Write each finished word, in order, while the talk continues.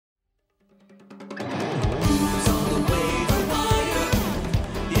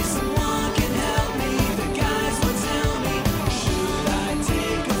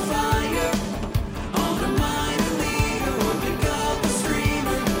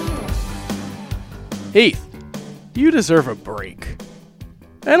Heath, you deserve a break.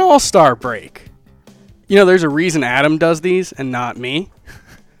 An all-star break. You know, there's a reason Adam does these and not me.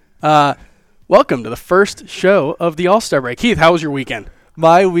 Welcome to the first show of the all-star break. Heath, how was your weekend?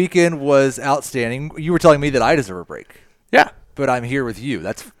 My weekend was outstanding. You were telling me that I deserve a break. Yeah. But I'm here with you.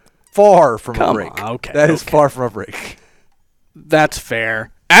 That's far from a break. That is far from a break. That's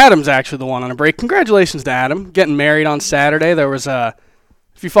fair. Adam's actually the one on a break. Congratulations to Adam. Getting married on Saturday. There was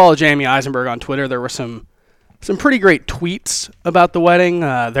if you follow Jamie Eisenberg on Twitter, there were some pretty great tweets about the wedding.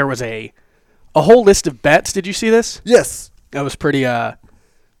 There was a whole list of bets. Did you see this? Yes. That was pretty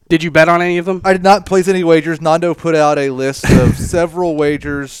did you bet on any of them? I did not place any wagers. Nando put out a list of several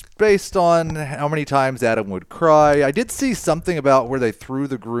wagers based on how many times Adam would cry. I did see something about where they threw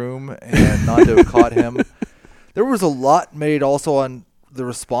the groom and Nando caught him. There was a lot made also on the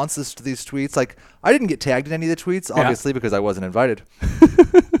responses to these tweets. Like, I didn't get tagged in any of the tweets, obviously, because I wasn't invited.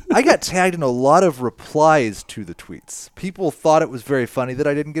 I got tagged in a lot of replies to the tweets. People thought it was very funny that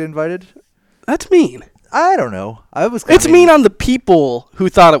I didn't get invited. That's mean. I don't know. It's mean on the people who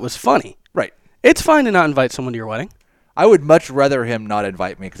thought it was funny. Right. It's fine to not invite someone to your wedding. I would much rather him not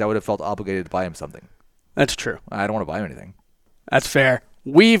invite me because I would have felt obligated to buy him something. That's true. I don't want to buy him anything. That's fair.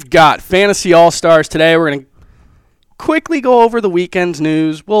 We've got Fantasy All-Stars today. We're going to quickly go over the weekend's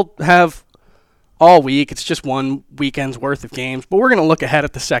news. We'll have all week. It's just one weekend's worth of games. But we're going to look ahead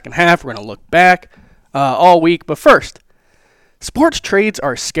at the second half. We're going to look back all week. But first, sports trades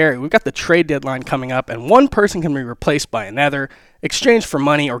are scary. We've got the trade deadline coming up, and one person can be replaced by another, exchanged for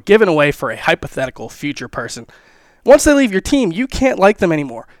money, or given away for a hypothetical future person. Once they leave your team, you can't like them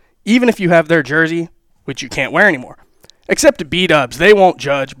anymore, even if you have their jersey, which you can't wear anymore. Except to B-dubs, they won't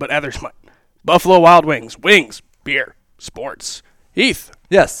judge, but others might. Buffalo Wild Wings, beer, sports. Heath.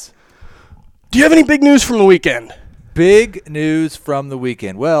 Yes. Do you have any big news from the weekend? Big news from the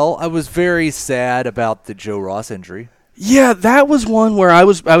weekend. Well, I was very sad about the Joe Ross injury. Yeah, that was one where I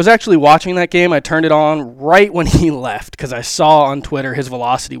was actually watching that game. I turned it on right when he left because I saw on Twitter his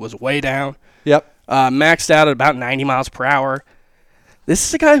velocity was way down. Yep. Maxed out at about 90 miles per hour. This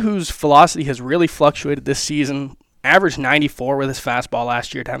is a guy whose velocity has really fluctuated this season. Averaged 94 with his fastball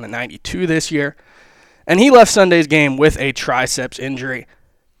last year, down to 92 this year. And he left Sunday's game with a triceps injury.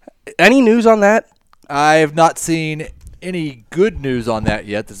 Any news on that? I have not seen any good news on that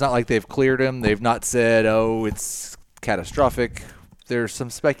yet. It's not like they've cleared him. They've not said, it's catastrophic. There's some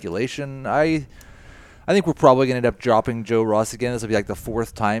speculation. I think we're probably going to end up dropping Joe Ross again. This will be like the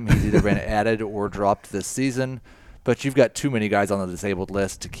fourth time he's either been added or dropped this season. But you've got too many guys on the disabled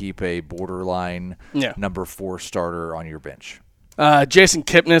list to keep a borderline number 4 starter on your bench. Jason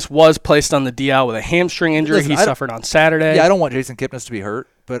Kipnis was placed on the DL with a hamstring injury he suffered on Saturday. Yeah, I don't want Jason Kipnis to be hurt,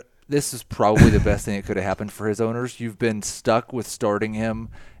 but this is probably the best thing that could have happened for his owners. You've been stuck with starting him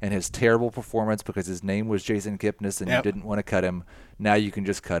and his terrible performance because his name was Jason Kipnis and you didn't want to cut him. Now you can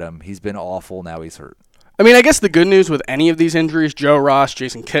just cut him. He's been awful. Now he's hurt. I mean, I guess the good news with any of these injuries, Joe Ross,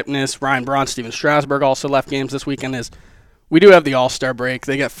 Jason Kipnis, Ryan Braun, Steven Strasburg also left games this weekend, is we do have the All-Star break.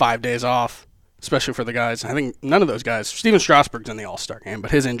 They get 5 days off, especially for the guys. I think none of those guys. Steven Strasburg's in the All-Star game,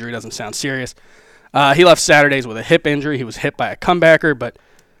 but his injury doesn't sound serious. He left Saturdays with a hip injury. He was hit by a comebacker, but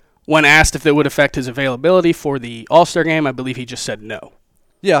when asked if it would affect his availability for the All-Star game, I believe he just said no.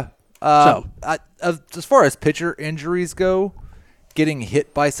 Yeah. As far as pitcher injuries go, getting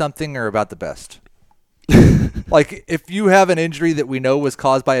hit by something are about the best. Like, if you have an injury that we know was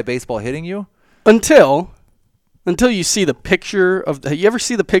caused by a baseball hitting you? Until you see the picture of... You ever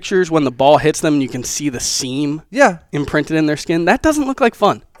see the pictures when the ball hits them and you can see the seam imprinted in their skin? That doesn't look like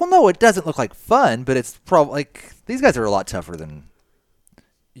fun. Well, no, it doesn't look like fun, but it's probably... Like, these guys are a lot tougher than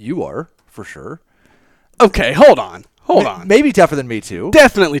you are, for sure. Okay, hold on. Maybe tougher than me, too.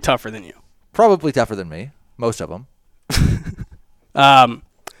 Definitely tougher than you. Probably tougher than me. Most of them.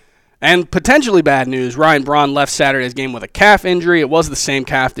 And potentially bad news, Ryan Braun left Saturday's game with a calf injury. It was the same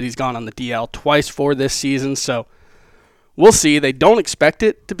calf that he's gone on the DL twice for this season, so we'll see. They don't expect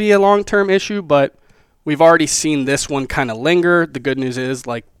it to be a long-term issue, but we've already seen this one kind of linger. The good news is,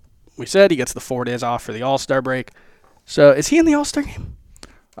 like we said, he gets the 4 days off for the All-Star break. So is he in the All-Star game?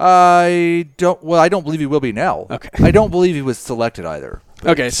 I don't believe he will be now. Okay. I don't believe he was selected either.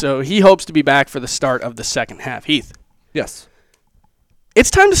 Okay, so he hopes to be back for the start of the second half. Heath. Yes. It's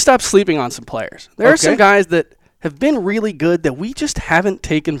time to stop sleeping on some players. There are some guys that have been really good that we just haven't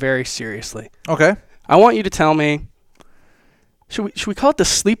taken very seriously. Okay. I want you to tell me, should we call it the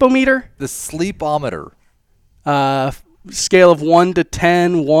sleepometer? The sleepometer. Scale of 1 to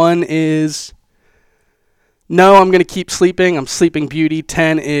 10. 1 is, no, I'm going to keep sleeping. I'm sleeping beauty.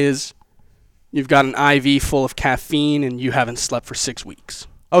 10 is, you've got an IV full of caffeine and you haven't slept for 6 weeks.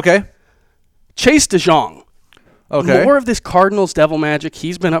 Okay. Chase DeJong. Okay. More of this Cardinals devil magic.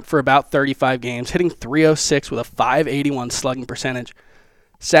 He's been up for about 35 games, hitting .306 with a .581 slugging percentage.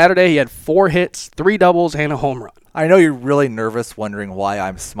 Saturday, he had 4 hits, 3 doubles, and a home run. I know you're really nervous, wondering why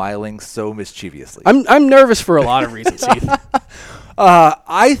I'm smiling so mischievously. I'm nervous for a lot of reasons, Heath.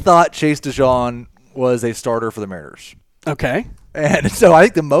 I thought Chase DeJong was a starter for the Mariners. Okay. And so I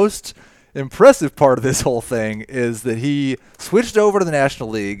think the most impressive part of this whole thing is that he switched over to the National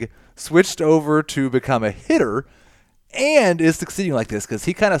League, switched over to become a hitter, and is succeeding like this because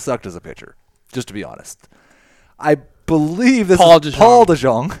he kind of sucked as a pitcher, just to be honest. I believe this is Paul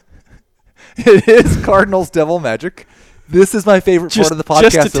DeJong. It is Cardinals Devil Magic. This is my favorite part of the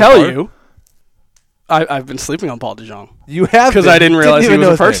podcast. Just to tell you, I've been sleeping on Paul DeJong. You have, because I didn't realize he was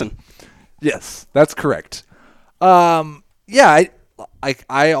a person. Yes, that's correct. Yeah,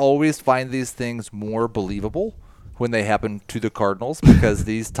 I always find these things more believable when they happen to the Cardinals because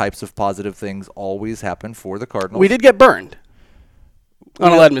these types of positive things always happen for the Cardinals. We did get burned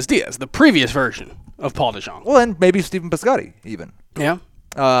on Aledmus Diaz, the previous version of Paul DeJong. Well, and maybe Stephen Piscotty even. Yeah.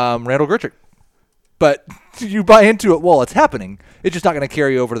 Randall Grichuk. But you buy into it while it's happening. It's just not going to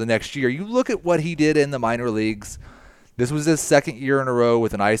carry over to the next year. You look at what he did in the minor leagues. This was his second year in a row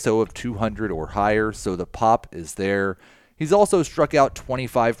with an ISO of 200 or higher, so the pop is there. He's also struck out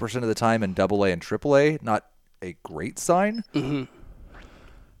 25% of the time in AA and AAA. Not a great sign. Mm-hmm.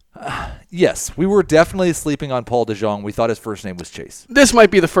 Yes, we were definitely sleeping on Paul DeJong. We thought his first name was Chase. This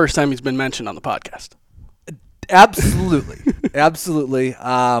might be the first time he's been mentioned on the podcast. Absolutely. Absolutely.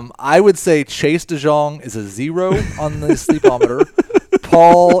 I would say Chase DeJong is a 0 on the sleepometer.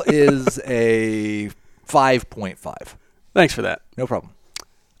 Paul is a 5.5. Thanks for that. No problem.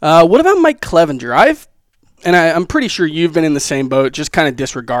 What about Mike Clevenger? I'm pretty sure you've been in the same boat, just kind of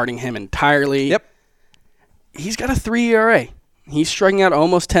disregarding him entirely. Yep. He's got a 3 ERA. He's striking out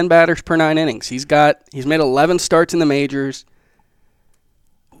almost 10 batters per 9 innings. He's made 11 starts in the majors.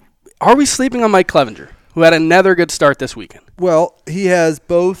 Are we sleeping on Mike Clevenger, who had another good start this weekend? Well, he has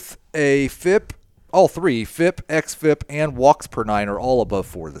both a FIP, all three, FIP, XFIP, and walks per 9 are all above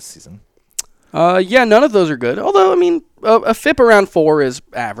 4 this season. Yeah, none of those are good. Although, I mean, a FIP around 4 is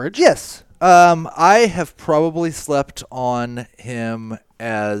average. Yes. I have probably slept on him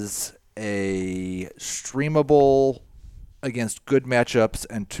as a streamable against good matchups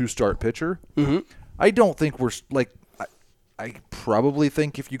and 2-start pitcher. Mm-hmm. I don't think we're I probably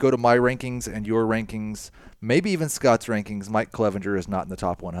think if you go to my rankings and your rankings, maybe even Scott's rankings, Mike Clevenger is not in the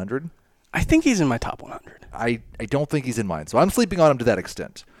top 100. I think he's in my top 100. I don't think he's in mine, so I'm sleeping on him to that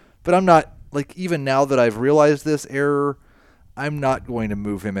extent. But I'm not, even now that I've realized this error, I'm not going to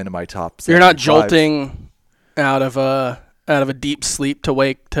move him into my top 75. You're not jolting out of a deep sleep to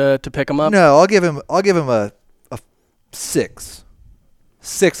wake to pick him up? No, I'll give him a 6.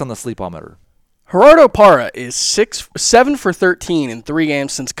 6 on the sleepometer. Gerardo Parra is 7 for 13 in 3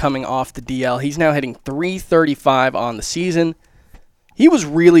 games since coming off the DL. He's now hitting .335 on the season. He was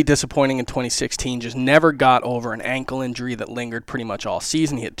really disappointing in 2016, just never got over an ankle injury that lingered pretty much all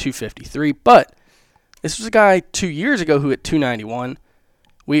season. He hit .253, but this was a guy 2 years ago who hit .291.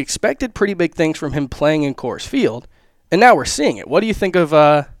 We expected pretty big things from him playing in Coors Field, and now we're seeing it. What do you think of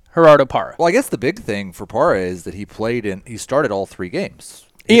Gerardo Parra? Well, I guess the big thing for Parra is that he started all 3 games.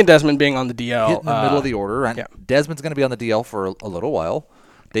 Ian Desmond being on the DL. Hit in the middle of the order. And yeah. Desmond's going to be on the DL for a little while.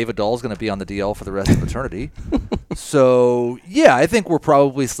 David Dahl's going to be on the DL for the rest of eternity. So, yeah, I think we're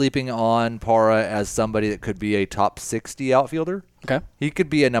probably sleeping on Parra as somebody that could be a top 60 outfielder. Okay. He could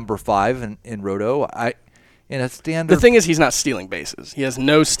be a number 5 in Roto. In a standard. The thing is, he's not stealing bases. He has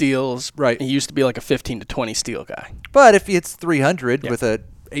no steals. Right. He used to be like a 15 to 20 steal guy. But if he hits 300 with a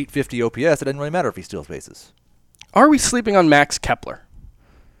 850 OPS, it doesn't really matter if he steals bases. Are we sleeping on Max Kepler?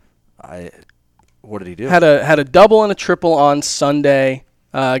 What did he do? Had a double and a triple on Sunday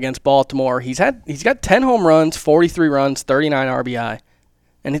against Baltimore. He's got 10 home runs, 43 runs, 39 RBI,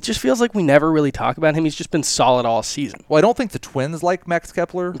 and it just feels like we never really talk about him. He's just been solid all season. Well, I don't think the Twins like Max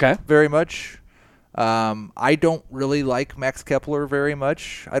Kepler very much. I don't really like Max Kepler very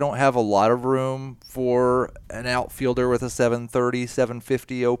much. I don't have a lot of room for an outfielder with a 730,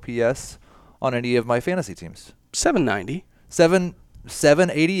 750 OPS on any of my fantasy teams. 790.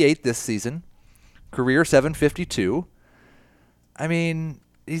 788 this season. Career 752. I mean,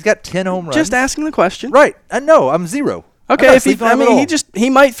 he's got 10 home runs. Just asking the question. Right. No, I'm 0. Okay, he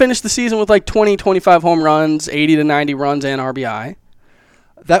might finish the season with like 20, 25 home runs, 80 to 90 runs and RBI.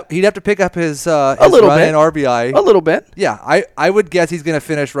 That he'd have to pick up his a little run bit and RBI. A little bit. Yeah, I would guess he's going to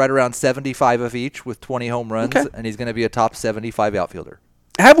finish right around 75 of each with 20 home runs, and he's going to be a top 75 outfielder.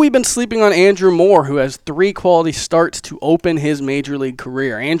 Have we been sleeping on Andrew Moore, who has 3 quality starts to open his major league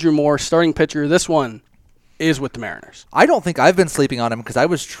career? Andrew Moore, starting pitcher. This one is with the Mariners. I don't think I've been sleeping on him because I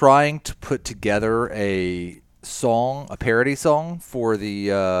was trying to put together a parody song for the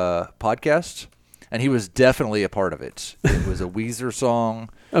podcast, and he was definitely a part of it. It was a Weezer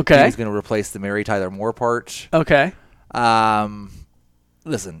song. Okay. He was going to replace the Mary Tyler Moore part. Okay.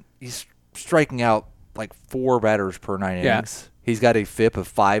 Listen, he's striking out like 4 batters per 9 innings. Yeah. He's got a FIP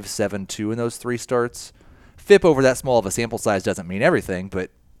of 5.72 in those 3 starts. FIP over that small of a sample size doesn't mean everything,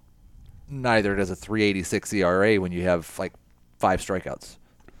 but neither does a 3.86 ERA when you have like 5 strikeouts.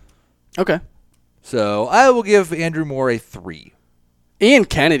 Okay. So I will give Andrew Moore a 3. Ian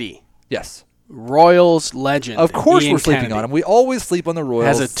Kennedy. Yes. Royals legend. Of course Ian we're sleeping Kennedy on him. We always sleep on the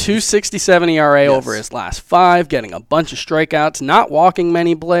Royals. has a 2.67 ERA over his last 5, getting a bunch of strikeouts, not walking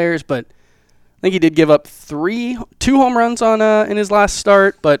many players, but I think he did give up 2 home runs on in his last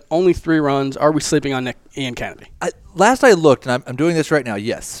start, but only 3 runs. Are we sleeping on Ian Kennedy? Last I looked, and I'm doing this right now,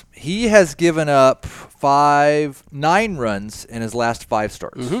 yes. He has given up 9 runs in his last 5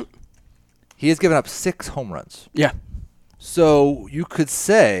 starts. Mm-hmm. He has given up 6 home runs. Yeah. So you could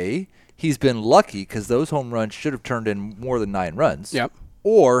say he's been lucky because those home runs should have turned in more than 9 runs. Yep.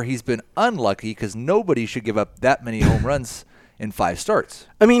 Or he's been unlucky because nobody should give up that many home runs in 5 starts.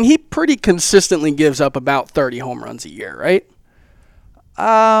 I mean, he pretty consistently gives up about 30 home runs a year, right?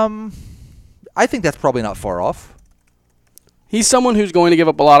 I think that's probably not far off. He's someone who's going to give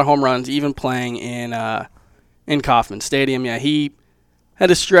up a lot of home runs, even playing in Kauffman Stadium. Yeah, he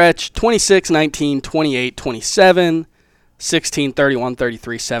had a stretch 26, 19, 28, 27, 16, 31,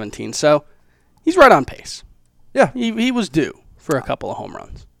 33, 17. So he's right on pace. Yeah. He was due for a couple of home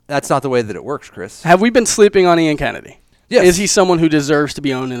runs. That's not the way that it works, Chris. Have we been sleeping on Ian Kennedy? Yes. Is he someone who deserves to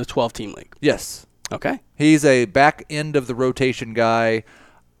be owned in a 12-team league? Yes. Okay. He's a back end of the rotation guy,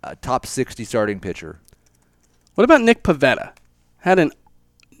 a top 60 starting pitcher. What about Nick Pivetta? Had an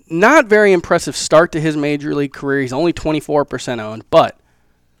not very impressive start to his major league career. He's only 24% owned, but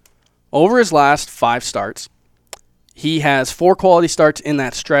over his last 5 starts, he has 4 quality starts in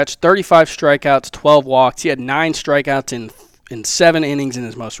that stretch, 35 strikeouts, 12 walks. He had 9 strikeouts in 7 innings in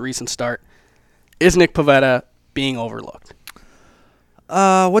his most recent start. Is Nick Pivetta being overlooked?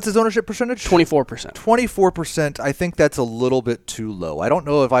 What's his ownership percentage? 24%. 24%. I think that's a little bit too low. I don't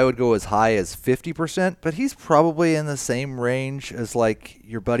know if I would go as high as 50%, but he's probably in the same range as like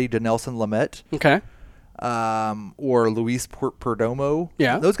your buddy Dinelson Lamet. Okay. Or Luis Perdomo.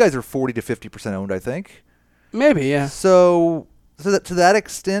 Yeah. Those guys are 40 to 50% owned, I think. Maybe, yeah. So to that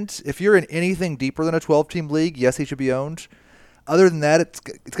extent, if you're in anything deeper than a 12-team league, yes, he should be owned. Other than that, it's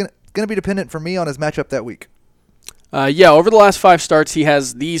going to be dependent for me on his matchup that week. Over the last 5 starts, he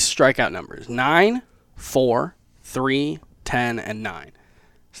has these strikeout numbers: 9, 4, 3, 10, and 9.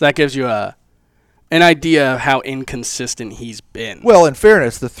 So that gives you an idea of how inconsistent he's been. Well, in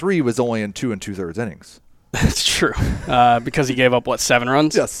fairness, the 3 was only in 2 2/3 innings. That's true. Because he gave up, 7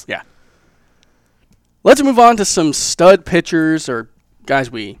 runs? Yes. Yeah. Let's move on to some stud pitchers, or guys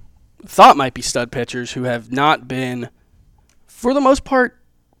we thought might be stud pitchers, who have not been, for the most part.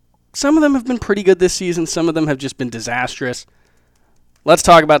 Some of them have been pretty good this season. Some of them have just been disastrous. Let's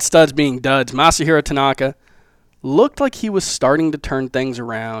talk about studs being duds. Masahiro Tanaka looked like he was starting to turn things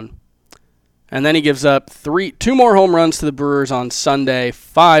around. And then he gives up 2 more home runs to the Brewers on Sunday,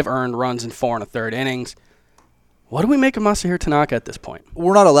 5 earned runs in 4 1/3 innings. What do we make of Masahiro Tanaka at this point?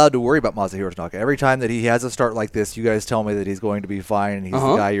 We're not allowed to worry about Masahiro Tanaka. Every time that he has a start like this, you guys tell me that he's going to be fine, and he's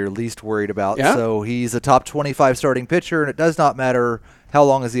the guy you're least worried about. Yeah. So he's a top 25 starting pitcher, and it does not matter how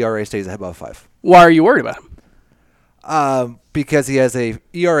long his ERA stays above 5. Why are you worried about him? Because he has a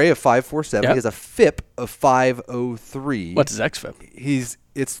ERA of 5.47. Yep. He has a FIP of 5.03. What's his xFIP?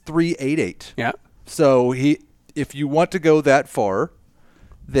 It's 3.88. Yeah. So if you want to go that far,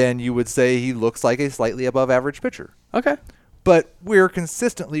 then you would say he looks like a slightly above average pitcher. Okay. But we're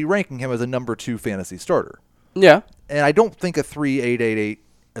consistently ranking him as a number 2 fantasy starter. Yeah. And I don't think a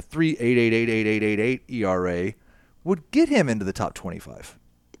 3.88 ERA would get him into the top 25.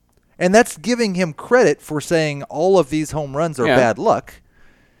 And that's giving him credit for saying all of these home runs are bad luck.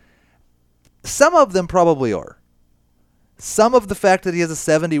 Some of them probably are. Some of the fact that he has a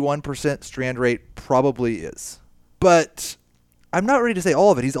 71% strand rate probably is. But I'm not ready to say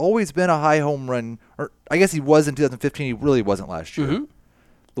all of it. He's always been a high home run, or I guess he was in 2015. He really wasn't last year. Mm-hmm.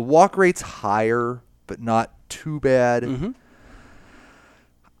 The walk rate's higher, but not too bad. Mm-hmm.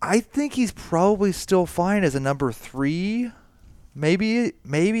 I think he's probably still fine as a number 3, maybe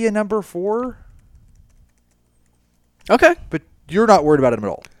a number 4. Okay. But you're not worried about him at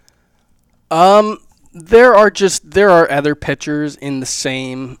all. There are other pitchers in the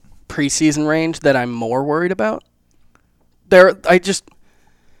same preseason range that I'm more worried about.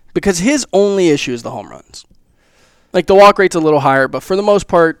 Because his only issue is the home runs. Like, the walk rate's a little higher, but for the most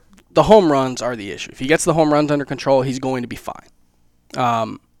part, the home runs are the issue. If he gets the home runs under control, he's going to be fine.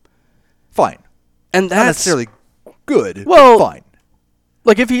 Fine. And that's not necessarily good. Well, but fine.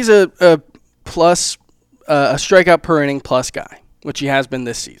 Like, if he's a plus, a strikeout per inning plus guy, which he has been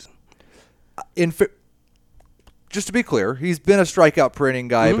this season. Just to be clear, he's been a strikeout per inning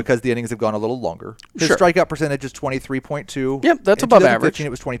guy because the innings have gone a little longer. His strikeout percentage is 23.2. Yep, that's above average. It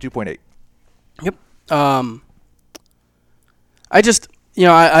was 22.8. Yep.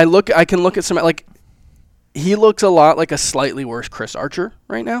 I can look at some, like, he looks a lot like a slightly worse Chris Archer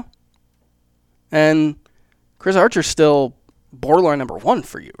right now. And Chris Archer's still borderline number 1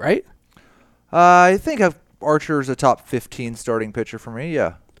 for you, right? I think Archer's a top 15 starting pitcher for me,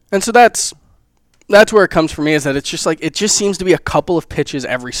 yeah. And so that's where it comes for me, is that it's just like, it just seems to be a couple of pitches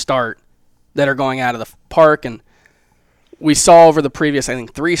every start that are going out of the park. And we saw over the previous, I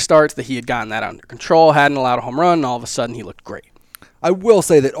think, 3 starts that he had gotten that under control, hadn't allowed a home run, and all of a sudden he looked great. I will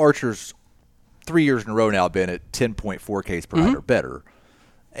say that Archer's 3 years in a row now been at 10.4 Ks per nine or better.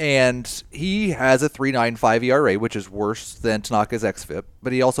 And he has a 3.95 ERA, which is worse than Tanaka's xFIP,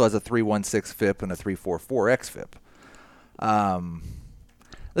 but he also has a 3.16 FIP and a 3.44 xFIP.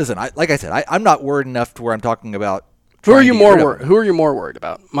 Listen, like I said, I'm not worried enough to where I'm talking about. Who are you more worried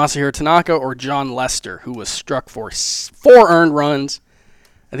about? Masahiro Tanaka or John Lester, who was struck for 4 earned runs,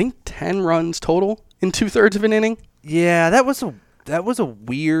 I think 10 runs total in 2/3 of an inning? Yeah, that was a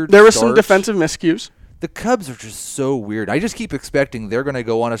weird. There were some defensive miscues. The Cubs are just so weird. I just keep expecting they're going to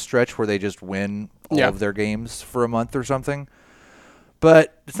go on a stretch where they just win all of their games for a month or something.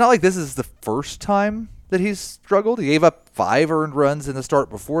 But it's not like this is the first time that he's struggled. He gave up 5 earned runs in the start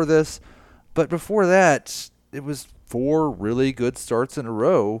before this. But before that, it was 4 really good starts in a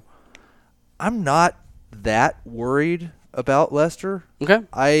row. I'm not that worried about Lester. Okay.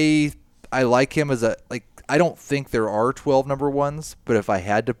 I like him as I don't think there are 12 number ones, but if I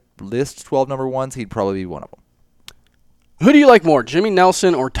had to list 12 number ones, he'd probably be one of them. Who do you like more, Jimmy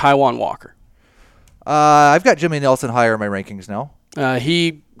Nelson or Taijuan Walker? I've got Jimmy Nelson higher in my rankings now.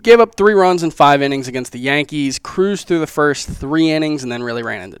 He gave up 3 runs in 5 innings against the Yankees, cruised through the first 3 innings, and then really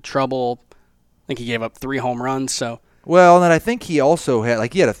ran into trouble. I think he gave up 3 home runs. Well, and then I think he also had a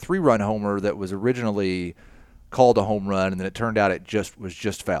 3-run homer that was originally called a home run, and then it turned out it was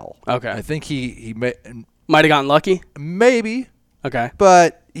just foul. Okay. I think he might have gotten lucky. Maybe. Okay.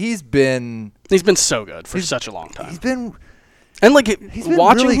 But he's been so good for such a long time. He's been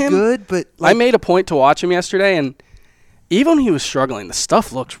watching really him good, but I made a point to watch him yesterday, and even when he was struggling, the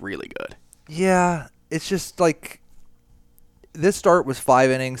stuff looks really good. Yeah, it's just like this start was 5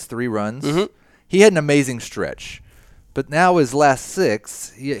 innings, 3 runs. He had an amazing stretch, but now his last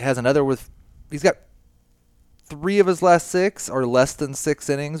 6, he has another he's got 3 of his last 6 are less than 6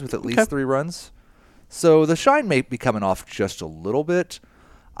 innings with at least 3 runs. So the shine may be coming off just a little bit.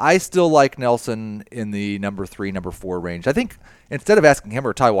 I still like Nelson in the number 3, number 4 range. I think instead of asking him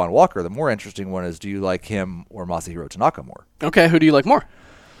or Taijuan Walker, the more interesting one is, do you like him or Masahiro Tanaka more? Okay, who do you like more?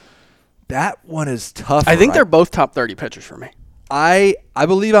 That one is tough. I think they're both top 30 pitchers for me. I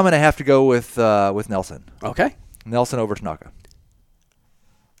believe I'm going to have to go with Nelson. Okay. Nelson over Tanaka.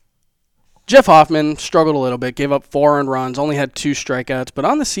 Jeff Hoffman struggled a little bit, gave up 4 earned runs, only had 2 strikeouts, but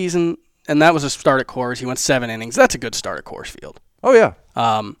on the season, and that was a start at Coors, he went 7 innings. That's a good start at Coors Field. Oh, yeah.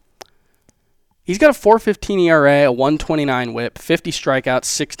 He's got a 4.15 ERA, a 1.29 WHIP, 50 strikeouts,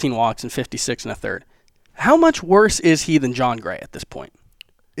 16 walks, and 56 1/3. How much worse is he than John Gray at this point?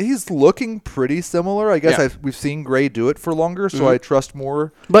 He's looking pretty similar. I guess we've seen Gray do it for longer, so I trust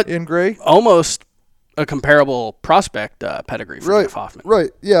more in Gray. Almost a comparable prospect pedigree for Jeff Hoffman.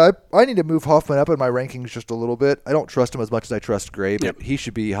 Right. Yeah, I need to move Hoffman up in my rankings just a little bit. I don't trust him as much as I trust Gray, but he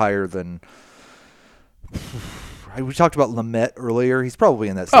should be higher than... We talked about Lamet earlier. He's probably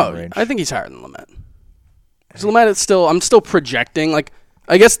in that same range. I think he's higher than Lamet. Because Lamet I'm still projecting. Like,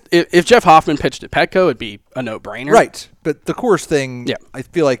 I guess if Jeff Hoffman pitched at Petco, it'd be a no-brainer. Right. But the Coors thing, I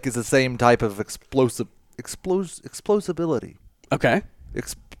feel like, is the same type of explosibility. Okay.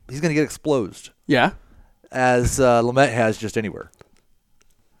 He's going to get explosed. Yeah. As Lamet has just anywhere.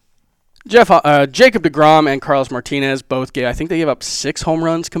 Jacob deGrom and Carlos Martinez both I think they gave up 6 home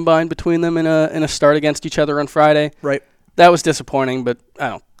runs combined between them in a start against each other on Friday. Right. That was disappointing, but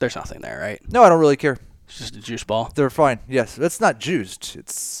there's nothing there, right? No, I don't really care. It's just a juice ball. They're fine. Yes. It's not juiced.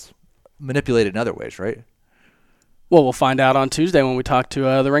 It's manipulated in other ways, right? Well, we'll find out on Tuesday when we talk to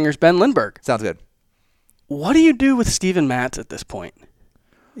the Ringer's Ben Lindbergh. Sounds good. What do you do with Steven Matz at this point?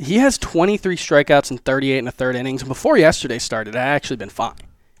 He has 23 strikeouts and 38 in the third innings. Before yesterday started, it had actually been fine.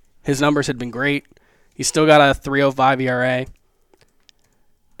 His numbers had been great. He's still got a 3.05 ERA.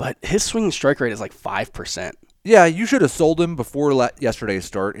 But his swinging strike rate is like 5%. Yeah, you should have sold him before yesterday's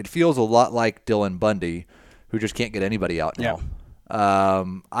start. It feels a lot like Dylan Bundy, who just can't get anybody out now. Yeah.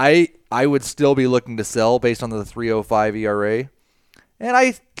 I would still be looking to sell based on the 3.05 ERA. And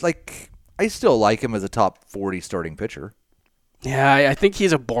I still like him as a top 40 starting pitcher. Yeah, I think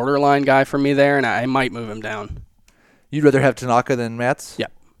he's a borderline guy for me there, and I might move him down. You'd rather have Tanaka than Matz? Yeah.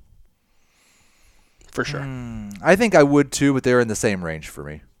 For sure. I think I would too, but they're in the same range for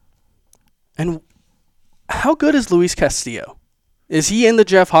me. And how good is Luis Castillo? Is he in the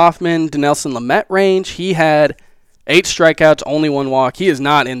Jeff Hoffman, Dinelson Lamet range? He had 8 strikeouts, only 1 walk. He is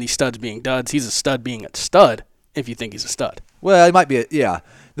not in the studs being duds. He's a stud being a stud, if you think he's a stud. Well, it might be. Yeah.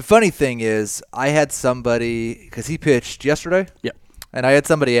 The funny thing is, I had somebody, because he pitched yesterday. Yep. And I had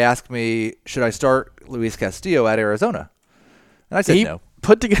somebody ask me, should I start Luis Castillo at Arizona? And I said no.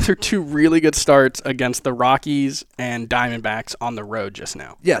 Put together 2 really good starts against the Rockies and Diamondbacks on the road just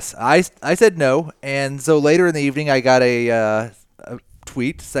now. Yes, I said no, and so later in the evening I got a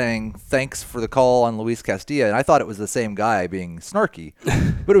tweet saying thanks for the call on Luis Castillo, and I thought it was the same guy being snarky,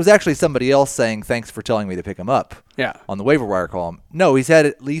 but it was actually somebody else saying thanks for telling me to pick him up. Yeah. On the waiver wire column. No, he's had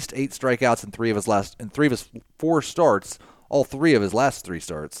at least 8 strikeouts in 3 of his 4 starts, all 3 of his last 3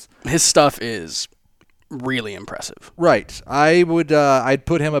 starts. His stuff is really impressive. Right. I'd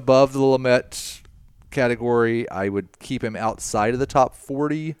put him above the Lamet category. I would keep him outside of the top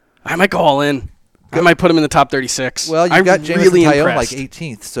 40. I might go all in. I might put him in the top 36. Well, you've got Jameson Tyone like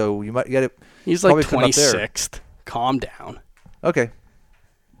 18th, so you might get it. He's like 26th. Calm down. Okay.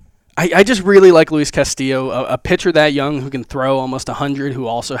 I just really like Luis Castillo, a pitcher that young who can throw almost 100, who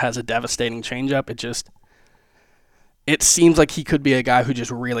also has a devastating changeup. It seems like he could be a guy who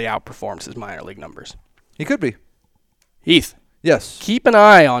just really outperforms his minor league numbers. He could be. Heath. Yes. Keep an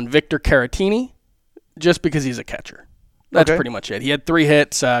eye on Victor Caratini just because he's a catcher. That's pretty much it. He had 3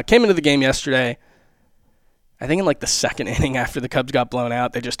 hits, came into the game yesterday. I think in like the second inning after the Cubs got blown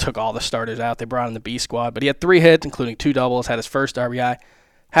out, they just took all the starters out. They brought in the B squad. But he had 3 hits, including 2 doubles, had his first RBI.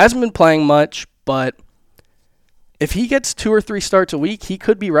 Hasn't been playing much, but if he gets 2 or 3 starts a week, he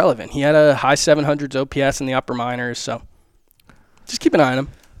could be relevant. He had a high 700s OPS in the upper minors, so just keep an eye on him.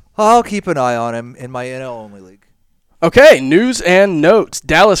 I'll keep an eye on him in my NL-only league. Okay, news and notes.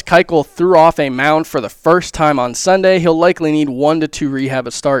 Dallas Keuchel threw off a mound for the first time on Sunday. He'll likely need 1 to 2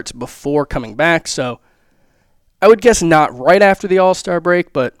 rehab starts before coming back, so I would guess not right after the All-Star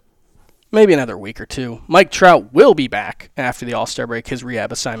break, but maybe another week or 2. Mike Trout will be back after the All-Star break. His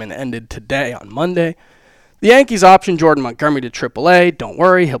rehab assignment ended today on Monday. The Yankees optioned Jordan Montgomery to AAA. Don't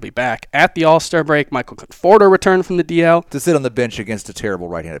worry, he'll be back at the All-Star break. Michael Conforto returned from the DL. To sit on the bench against a terrible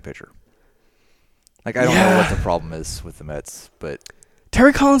right-handed pitcher. I don't know what the problem is with the Mets, but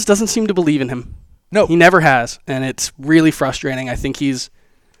Terry Collins doesn't seem to believe in him. No. He never has, and it's really frustrating. I think he's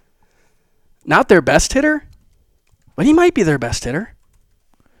not their best hitter, but he might be their best hitter.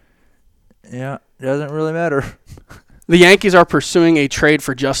 Yeah, it doesn't really matter. The Yankees are pursuing a trade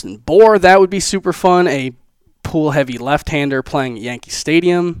for Justin Bour. That would be super fun. A pool-heavy left-hander playing at Yankee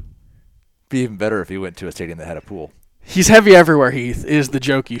Stadium. Be even better if he went to a stadium that had a pool. He's heavy everywhere, Heath, is the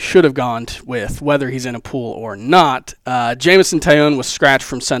joke you should have gone with, whether he's in a pool or not. Jameson Tyone was scratched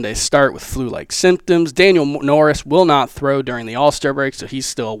from Sunday's start with flu-like symptoms. Daniel Norris will not throw during the All-Star break, so he's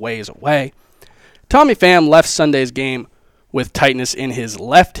still a ways away. Tommy Pham left Sunday's game with tightness in his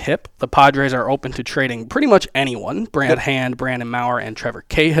left hip. The Padres are open to trading pretty much anyone. Brad Hand, Brandon Maurer, and Trevor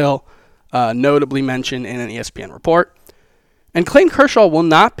Cahill, notably mentioned in an ESPN report. And Clayton Kershaw will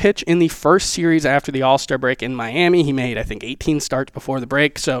not pitch in the first series after the All-Star break in Miami. He made, 18 starts before the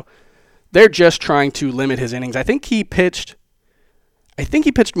break, so they're just trying to limit his innings. I think he pitched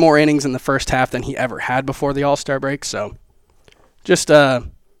more innings in the first half than he ever had before the All-Star break, so just, I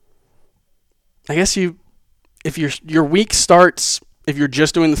guess if your week starts, if you're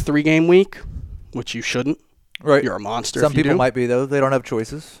just doing the 3-game week, which you shouldn't, right? You're a monster. Some people might be, though. They don't have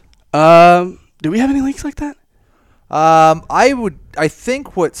choices. Do we have any leagues like that? I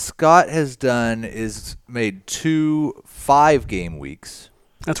think what Scott has done is made 2 5-game weeks.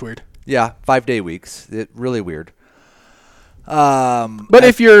 That's weird. Yeah, 5-day weeks. Really weird. But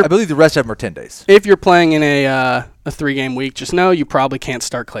if you're, I believe the rest of them are 10 days. If you're playing in a 3-game week, just know you probably can't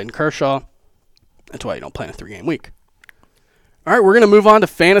start Clayton Kershaw. That's why you don't play in a 3-game week. All right, we're going to move on to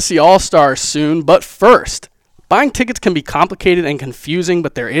Fantasy All-Stars soon, but first, buying tickets can be complicated and confusing,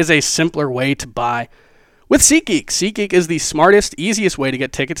 but there is a simpler way to buy with SeatGeek. SeatGeek is the smartest, easiest way to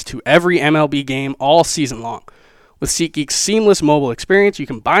get tickets to every MLB game all season long. With SeatGeek's seamless mobile experience, you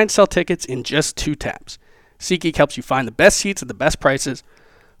can buy and sell tickets in just 2 taps. SeatGeek helps you find the best seats at the best prices,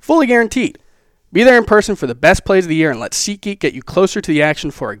 fully guaranteed. Be there in person for the best plays of the year and let SeatGeek get you closer to the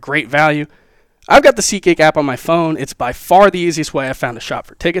action for a great value. I've got the SeatGeek app on my phone. It's by far the easiest way I've found to shop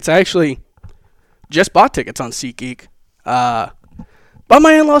for tickets. I actually just bought tickets on SeatGeek. Bought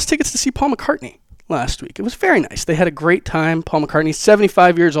my in-laws tickets to see Paul McCartney last week. It was very nice. They had a great time. Paul McCartney's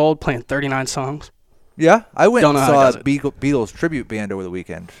 75 years old, playing 39 songs. Yeah, I went Don't and know how he saw does a Beatles tribute band over the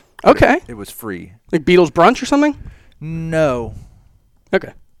weekend. Okay. It was free. Like Beatles brunch or something? No.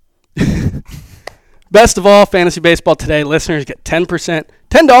 Okay. Best of all, fantasy baseball today, listeners get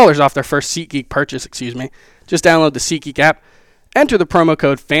 $10 off their first SeatGeek purchase, Just download the SeatGeek app, enter the promo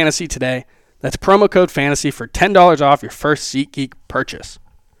code FANTASY today. That's promo code FANTASY for $10 off your first SeatGeek purchase.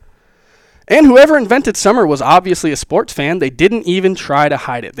 And whoever invented summer was obviously a sports fan. They didn't even try to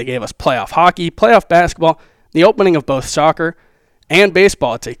hide it. They gave us playoff hockey, playoff basketball, the opening of both soccer and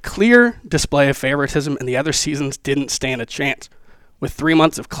baseball. It's a clear display of favoritism, and the other seasons didn't stand a chance. With 3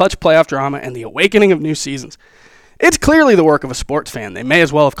 months of clutch playoff drama and the awakening of new seasons, it's clearly the work of a sports fan. They may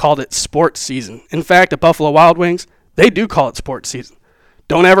as well have called it sports season. In fact, at Buffalo Wild Wings, they do call it sports season.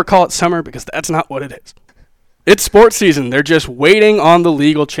 Don't ever call it summer because that's not what it is. It's sports season. They're just waiting on the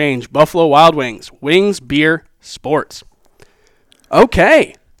legal change. Buffalo Wild Wings. Wings, beer, sports.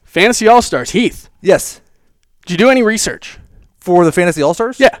 Okay. Fantasy All-Stars. Heath. Yes. Did you do any research? For the Fantasy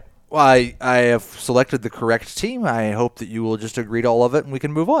All-Stars? Yeah. Well, I have selected the correct team. I hope that you will just agree to all of it and we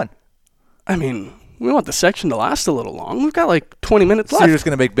can move on. I mean, we want the section to last a little long. We've got like 20 minutes So left. you're just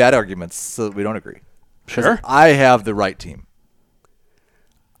going to make bad arguments so that we don't agree. Sure. I have the right team.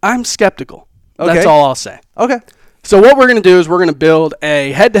 I'm skeptical. Okay. That's all I'll say. Okay. So what we're going to do is we're going to build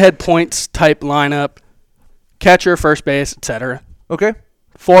a head-to-head points type lineup, catcher, first base, etc. Okay.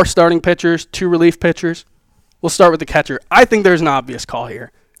 4 starting pitchers, 2 relief pitchers. We'll start with the catcher. I think there's an obvious call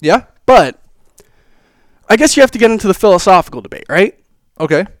here. Yeah. But I guess you have to get into the philosophical debate, right?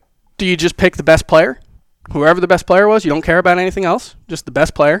 Okay. Do you just pick the best player? Whoever the best player was, you don't care about anything else? Just the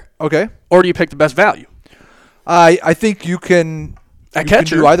best player? Okay. Or do you pick the best value? I think you can... At You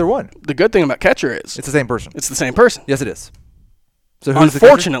catcher, can do either one. the good thing about catcher is It's the same person. it's the same person. Yes, it is. So who's the catcher?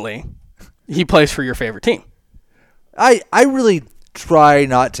 Unfortunately, he plays for your favorite team. I really try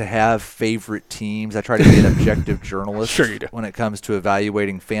not to have favorite teams. I try to be an objective journalist Sure you do. when it comes to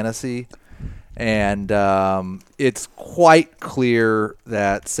evaluating fantasy. And it's quite clear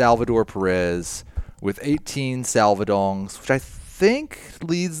that Salvador Perez, with 18 Salvadongs, which I think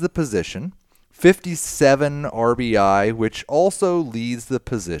leads the position, 57 RBI, which also leads the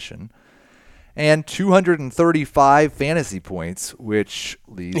position, and 235 fantasy points, which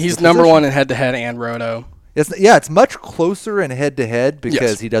leads He's the number position. 1 in head-to-head and roto. It's much closer in head-to-head because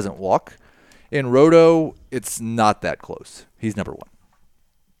Yes. he doesn't walk. In roto, it's not that close. He's number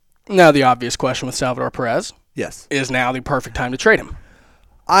 1. Now, the obvious question with Salvador Perez Yes. is now the perfect time to trade him.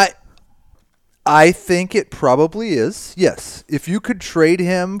 I think it probably is, yes. If you could trade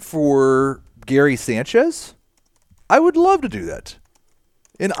him for Gary Sanchez, I would love to do that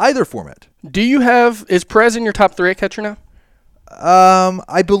in either format. Is Perez in your top 3 at catcher now?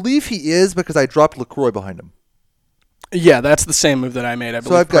 I believe he is because I dropped LaCroix behind him. Yeah, that's the same move that I made. I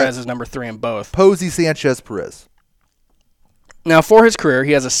believe I've got Perez is number 3 in both. Posey, Sanchez, Perez. Now, for his career,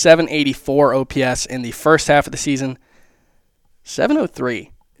 he has a 784 OPS in the first half of the season,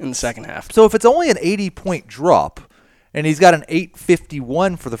 703 in the second half. So if it's only an 80-point drop and he's got an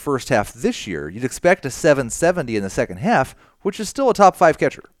 851 for the first half this year, you'd expect a 770 in the second half, which is still a top 5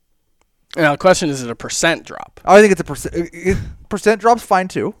 catcher. Now, the question is it a percent drop? I think it's a percent. Percent drop's fine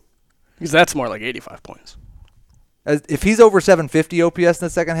too. Because that's more like 85 points. If he's over 750 OPS in the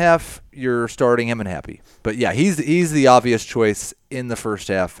second half, you're starting him and happy. But yeah, he's the obvious choice in the first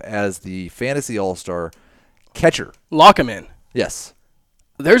half as the fantasy all-star catcher. Lock him in. Yes.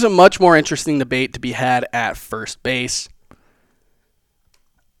 There's a much more interesting debate to be had at first base.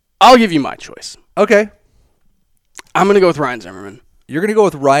 I'll give you my choice. Okay. I'm going to go with Ryan Zimmerman. You're going to go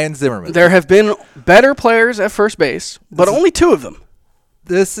with Ryan Zimmerman. There have been better players at first base, but only 2 of them.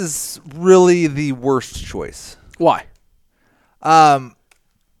 This is really the worst choice. Why?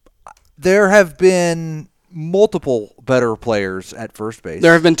 There have been multiple better players at first base.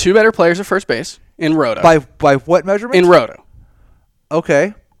 There have been 2 better players at first base in roto. By what measurement? In roto.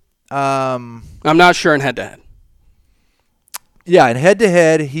 Okay. I'm not sure in head-to-head. Yeah, in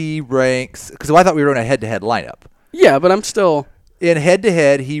head-to-head, he ranks... Because I thought we were in a head-to-head lineup. Yeah, but I'm still... In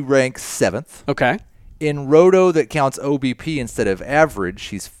head-to-head, he ranks 7th. Okay. In roto that counts OBP instead of average,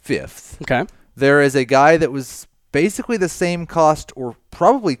 he's 5th. Okay. There is a guy that was basically the same cost or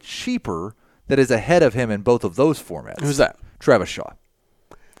probably cheaper that is ahead of him in both of those formats. Who's that? Travis Shaw.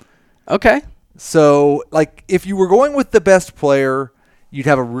 Okay. So, like, if you were going with the best player, you'd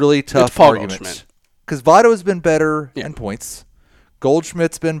have a really tough argument. Because Votto's been better in points.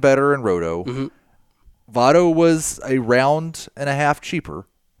 Goldschmidt's been better in roto. Mm-hmm. Votto was a round and a half cheaper.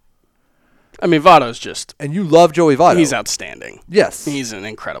 I mean, Votto's just... And you love Joey Votto. He's outstanding. Yes. He's an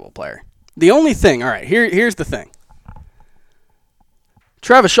incredible player. The only thing... All right, here's the thing.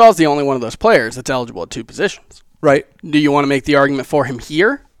 Travis Shaw's the only one of those players that's eligible at 2 positions. Right. Do you want to make the argument for him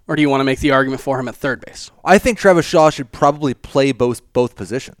here, or do you want to make the argument for him at third base? I think Travis Shaw should probably play both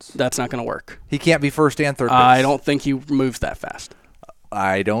positions. That's not going to work. He can't be first and third base. I don't think he moves that fast.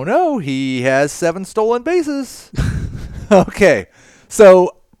 I don't know. He has 7 stolen bases. Okay.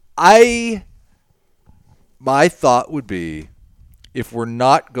 So my thought would be, if we're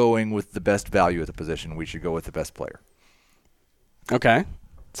not going with the best value at the position, we should go with the best player. Okay.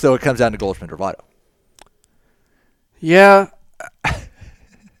 So it comes down to Goldschmidt or Votto. Yeah.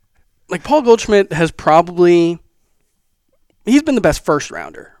 Like, Paul Goldschmidt has probably... He's been the best first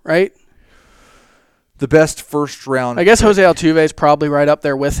rounder, right? The best first round. I guess Jose Altuve is probably right up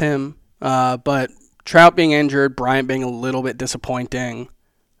there with him. But Trout being injured, Bryant being a little bit disappointing.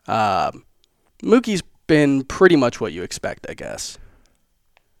 Mookie's been pretty much what you expect, I guess.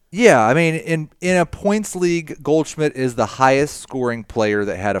 Yeah, I mean, in a points league, Goldschmidt is the highest scoring player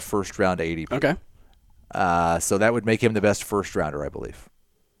that had a first round ADP. Okay. So that would make him the best first rounder, I believe.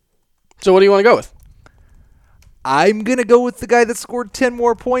 So what do you want to go with? I'm going to go with the guy that scored 10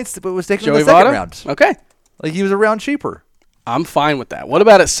 more points but was taken in Joey the second Votto? round. Okay. Like, he was a round cheaper. I'm fine with that. What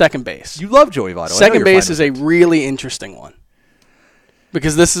about at second base? You love Joey Votto. Second base is a really interesting one.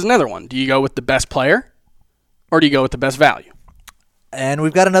 Because this is another one. Do you go with the best player, or do you go with the best value? And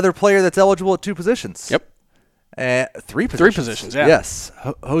we've got another player that's eligible at 2 positions. Yep. 3 positions. 3 positions, yeah. Yes.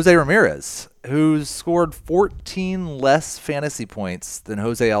 Jose Ramirez, who's scored 14 less fantasy points than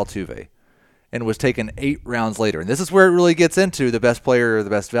Jose Altuve and was taken 8 rounds later. And this is where it really gets into the best player or the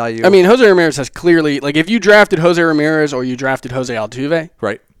best value. I mean, Jose Ramirez has clearly, like, if you drafted Jose Ramirez or you drafted Jose Altuve,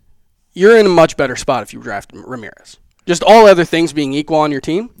 right, you're in a much better spot if you drafted Ramirez. Just all other things being equal on your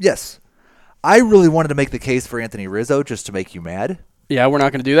team. Yes. I really wanted to make the case for Anthony Rizzo just to make you mad. Yeah, we're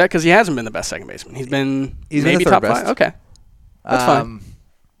not going to do that because he hasn't been the best second baseman. He's been maybe top best. 5. Okay. That's fine.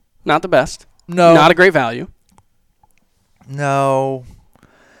 Not the best. No. Not a great value. No.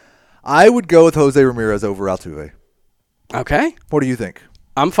 I would go with Jose Ramirez over Altuve. Okay. What do you think?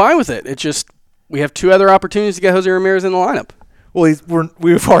 I'm fine with it. It's just we have 2 other opportunities to get Jose Ramirez in the lineup. Well,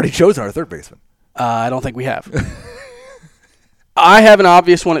 we've already chosen our third baseman. I don't think we have. I have an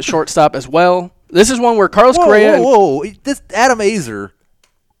obvious one at shortstop as well. This is one where Carlos Correa... Whoa. This Adam Azer,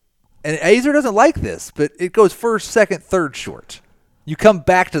 and Azer doesn't like this, but it goes first, second, third, short. You come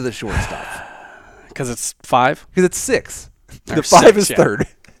back to the shortstop. Because it's 5? Because it's 6. Or The 5 6, is yeah. third.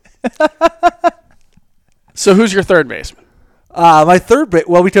 So who's your third baseman? My third base...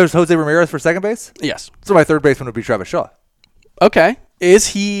 Well, we chose Jose Ramirez for second base? Yes. So my third baseman would be Travis Shaw. Okay. Is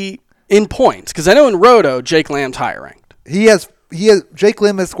he in points? Because I know in Roto, Jake Lamb's higher ranked. Jake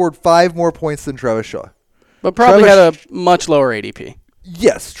Lim has scored 5 more points than Travis Shaw. But probably had a much lower ADP.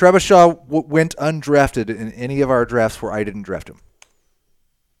 Yes, Travis Shaw went undrafted in any of our drafts where I didn't draft him.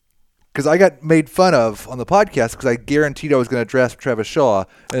 Because I got made fun of on the podcast because I guaranteed I was going to draft Travis Shaw.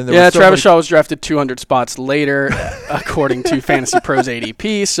 And Travis Shaw was drafted 200 spots later, according to Fantasy Pros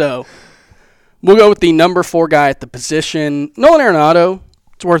ADP. So we'll go with the number 4 guy at the position. Nolan Arenado,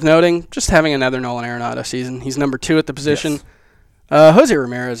 it's worth noting, just having another Nolan Arenado season. He's number 2 at the position. Yes. Jose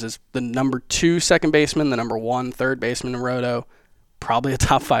Ramirez is the number 2 second baseman, the number 1 third baseman in Roto, probably a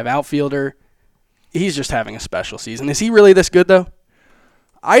top 5 outfielder. He's just having a special season. Is he really this good, though?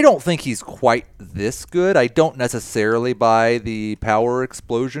 I don't think he's quite this good. I don't necessarily buy the power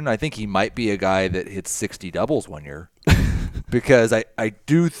explosion. I think he might be a guy that hits 60 doubles one year because I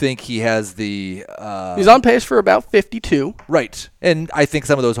do think he has the... He's on pace for about 52. Right. And I think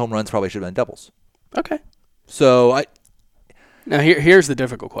some of those home runs probably should have been doubles. Okay. So Now, here's the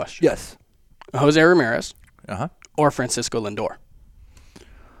difficult question. Yes. Jose Ramirez Uh-huh. or Francisco Lindor?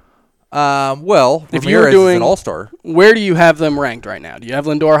 Well, If Ramirez you're is doing an all-star. Where do you have them ranked right now? Do you have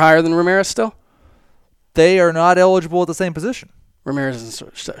Lindor higher than Ramirez still? They are not eligible at the same position. Ramirez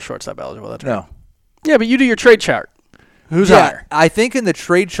isn't shortstop eligible. That's right. No. Yeah, but you do your trade chart. Who's higher? I think in the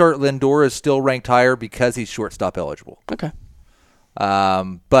trade chart, Lindor is still ranked higher because he's shortstop eligible. Okay.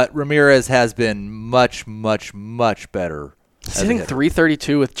 But Ramirez has been much, much, much better. He's hitting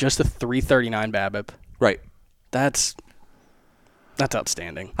 332 with just a 339 BABIP. Right. That's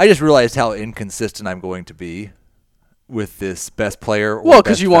outstanding. I just realized how inconsistent I'm going to be with this best player. Or Well,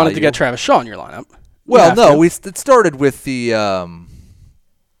 because best you wanted to value. get Travis Shaw in your lineup. Well, no, it started with the.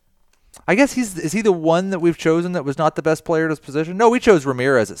 I guess is he the one that we've chosen that was not the best player at his position? No, we chose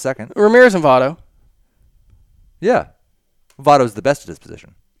Ramirez at second. Ramirez and Votto Yeah, Votto's the best at his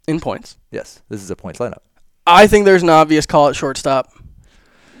position. in points. Yes, this is a points lineup. I think there's an obvious call at shortstop.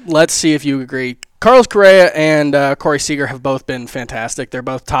 Let's see if you agree. Carlos Correa and Corey Seager have both been fantastic. They're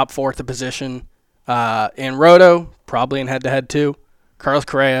both top 4 at the position. In Roto, probably in head-to-head too. Carlos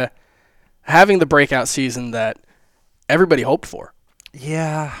Correa having the breakout season that everybody hoped for.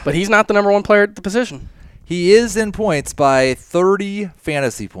 Yeah. But he's not the number 1 player at the position. He is in points by 30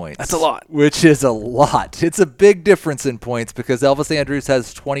 fantasy points. That's a lot. Which is a lot. It's a big difference in points because Elvis Andrus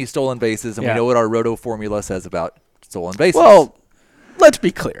has 20 stolen bases, and we know what our Roto formula says about stolen bases. Well, let's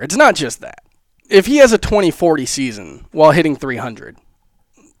be clear. It's not just that. If he has a 20-40 season while hitting 300,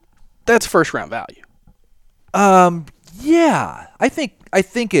 that's first-round value. Yeah, I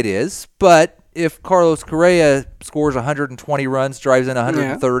think it is, but if Carlos Correa scores 120 runs, drives in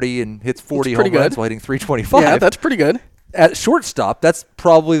 130, and hits 40 home runs while hitting 325, yeah, that's pretty good. At shortstop, that's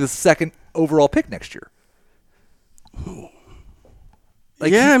probably the second overall pick next year.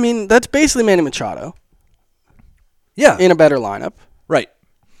 I mean, that's basically Manny Machado. Yeah, in a better lineup, right?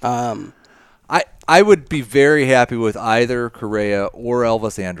 I would be very happy with either Correa or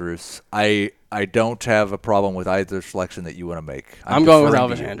Elvis Andrus. I don't have a problem with either selection that you want to make. I'm going with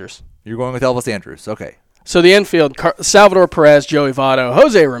Elvis Andrus. You're going with Elvis Andrus. Okay. So the infield, Salvador Perez, Joey Votto,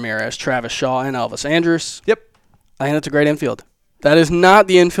 Jose Ramirez, Travis Shaw, and Elvis Andrus. Yep. I think that's a great infield. That is not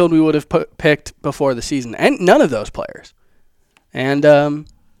the infield we would have picked before the season, and none of those players. And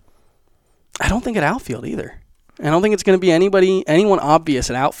I don't think at outfield either. I don't think it's going to be anyone obvious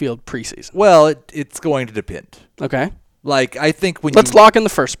at outfield preseason. Well, it's going to depend. Okay. Like, I think Let's lock in the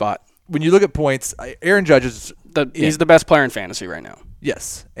first spot. When you look at points, Aaron Judge is... He's the best player in fantasy right now.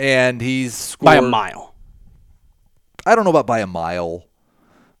 Yes. And he's scored... By a mile. I don't know about by a mile,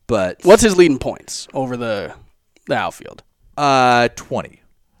 but... What's his leading points over the outfield? 20.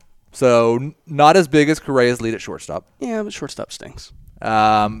 So, not as big as Correa's lead at shortstop. Yeah, but shortstop stinks.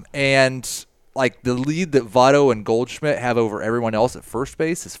 And... like the lead that Votto and Goldschmidt have over everyone else at first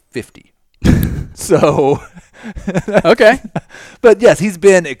base is 50. So, okay. But yes, he's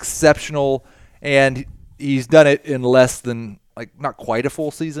been exceptional, and he's done it in less than, not quite a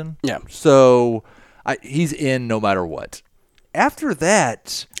full season. Yeah. So, he's in no matter what. After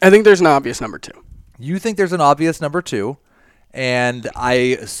that... I think there's an obvious number 2. You think there's an obvious number 2, and I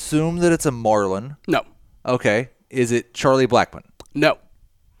assume that it's a Marlin. No. Okay. Is it Charlie Blackmon? No.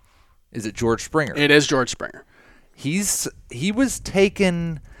 Is it George Springer? It is George Springer. He was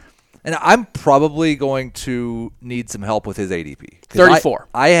taken, and I'm probably going to need some help with his ADP. 34.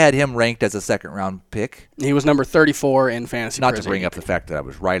 I had him ranked as a second-round pick. He was number 34 in fantasy. Not to bring up the fact that I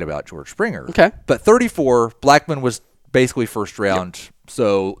was right about George Springer. Okay. But 34, Blackmon was basically first round,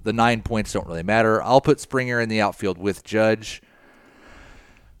 so the 9 points don't really matter. I'll put Springer in the outfield with Judge.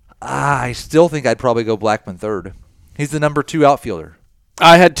 I still think I'd probably go Blackmon third. He's the number 2 outfielder.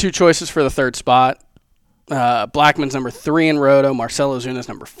 I had 2 choices for the third spot. Blackman's number 3 in Roto. Marcell Ozuna's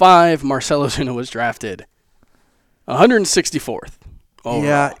number 5. Marcell Ozuna was drafted 164th. Overall.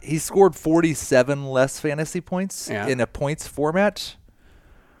 Yeah, he scored 47 less fantasy points in a points format.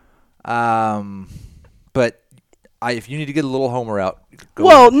 But if you need to get a little homer out, go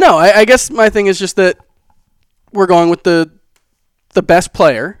ahead. No. I guess my thing is just that we're going with the best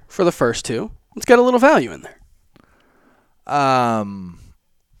player for the first 2. Let's get a little value in there.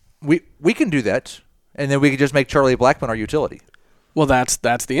 We can do that, and then we can just make Charlie Blackmon our utility. Well, that's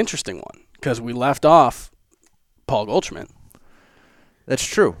the interesting one because we left off Paul Goldschmidt. That's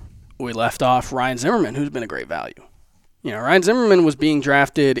true. We left off Ryan Zimmerman, who's been a great value. Ryan Zimmerman was being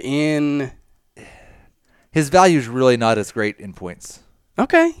drafted in... His value's really not as great in points.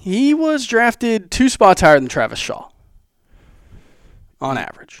 Okay. He was drafted 2 spots higher than Travis Shaw on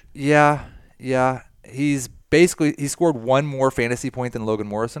average. Yeah. He scored 1 more fantasy point than Logan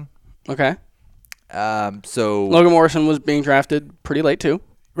Morrison. Okay. So Logan Morrison was being drafted pretty late too.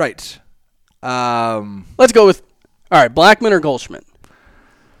 Right. Let's go with Blackmon or Goldschmidt.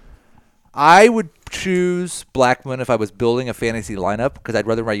 I would choose Blackmon if I was building a fantasy lineup because I'd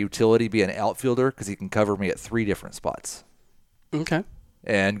rather my utility be an outfielder because he can cover me at 3 different spots. Okay.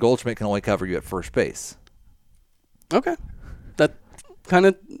 And Goldschmidt can only cover you at first base. Okay. That kind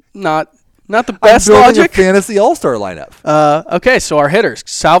of not the best I'm building logic. A fantasy all-star lineup. Okay, so our hitters: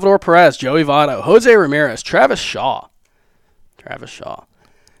 Salvador Perez, Joey Votto, Jose Ramirez, Travis Shaw,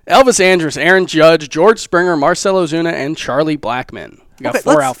 Elvis Andrus, Aaron Judge, George Springer, Marcell Ozuna, and Charlie Blackmon. We got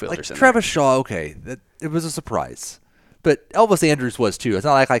 4 outfielders in Travis there. Shaw, okay. It was a surprise. But Elvis Andrus was too. It's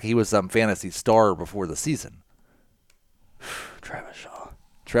not like he was some fantasy star before the season.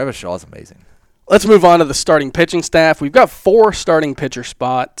 Travis Shaw is amazing. Let's move on to the starting pitching staff. We've got 4 starting pitcher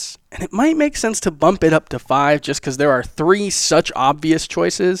spots, and it might make sense to bump it up to 5 just because there are 3 such obvious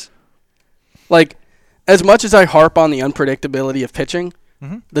choices. Like, as much as I harp on the unpredictability of pitching,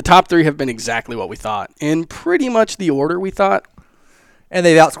 the top 3 have been exactly what we thought, in pretty much the order we thought. And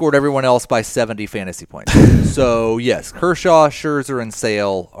they've outscored everyone else by 70 fantasy points. So, yes, Kershaw, Scherzer, and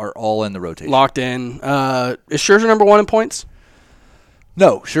Sale are all in the rotation. Locked in. Is Scherzer number 1 in points?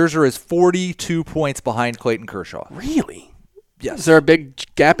 No, Scherzer is 42 points behind Clayton Kershaw. Really? Yes. Is there a big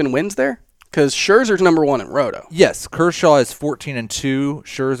gap in wins there? Because Scherzer's number 1 in Roto. Yes, Kershaw is 14-2.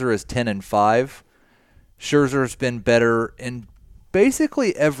 Scherzer is 10-5. Scherzer's been better in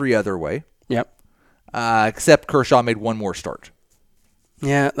basically every other way. Yep. Except Kershaw made 1 more start.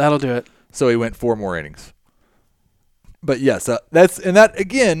 Yeah, that'll do it. So he went 4 more innings. But yes, that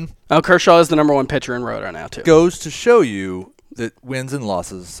again. Oh, Kershaw is the number 1 pitcher in Roto now too. Goes to show you that wins and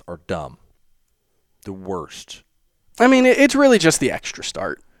losses are dumb. The worst. I mean, it's really just the extra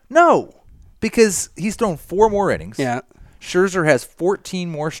start. No, because he's thrown 4 more innings. Yeah. Scherzer has 14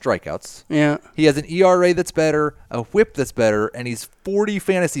 more strikeouts. Yeah. He has an ERA that's better, a whip that's better, and he's 40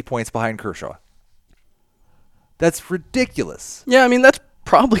 fantasy points behind Kershaw. That's ridiculous. Yeah, I mean, that's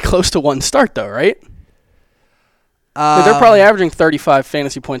probably close to 1 start, though, right? They're probably averaging 35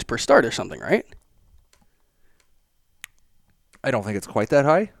 fantasy points per start or something, right? I don't think it's quite that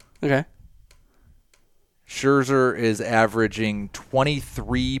high. Okay. Scherzer is averaging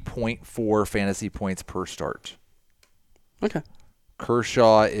 23.4 fantasy points per start. Okay.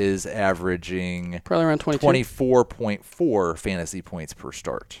 Kershaw is averaging probably around 22. 24.4 fantasy points per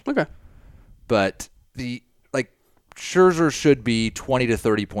start. Okay. But Scherzer should be 20 to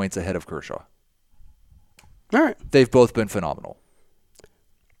 30 points ahead of Kershaw. All right. They've both been phenomenal.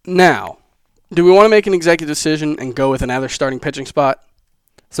 Now, do we want to make an executive decision and go with another starting pitching spot?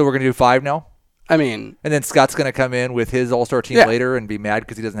 So we're going to do 5 now? I mean... And then Scott's going to come in with his all-star team later and be mad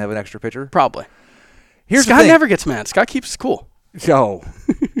because he doesn't have an extra pitcher? Probably. Here's Scott never gets mad. Scott keeps cool. So,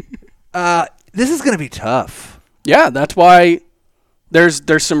 this is going to be tough. Yeah, that's why there's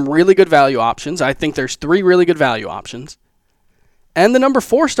some really good value options. I think there's 3 really good value options. And the number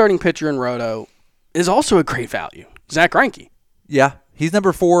 4 starting pitcher in Roto is also a great value, Zach Greinke. Yeah, he's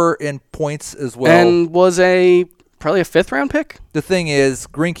number 4 in points as well. And was probably a 5th-round pick? The thing is,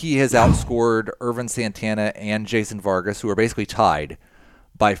 Greinke has outscored Irvin Santana and Jason Vargas, who are basically tied,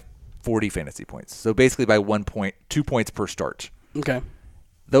 by 40 fantasy points. So basically by 2 points per start. Okay.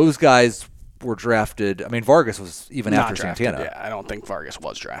 Those guys were drafted. I mean, Vargas was even Not after drafted, Santana. Yeah, I don't think Vargas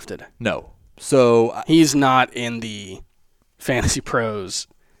was drafted. No. So he's not in the Fantasy Pros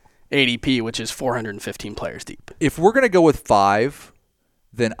ADP, which is 415 players deep. If we're going to go with 5,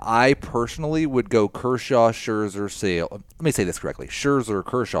 then I personally would go Kershaw, Scherzer, Sale. Let me say this correctly. Scherzer,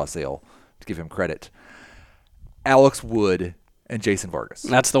 Kershaw, Sale, to give him credit. Alex Wood and Jason Vargas.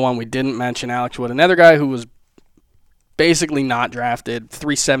 That's the one we didn't mention, Alex Wood. Another guy who was basically not drafted,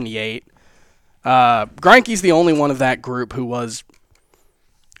 378. Greinke's the only one of that group who was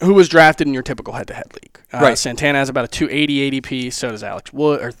drafted in your typical head-to-head league. Right. Santana has about a 280 ADP, so does Alex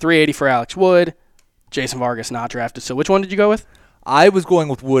Wood, or 380 for Alex Wood. Jason Vargas not drafted. So which one did you go with? I was going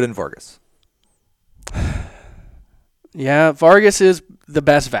with Wood and Vargas. Yeah, Vargas is the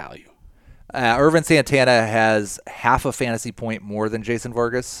best value. Irvin Santana has half a fantasy point more than Jason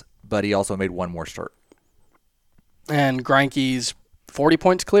Vargas, but he also made 1 more start. And Greinke's 40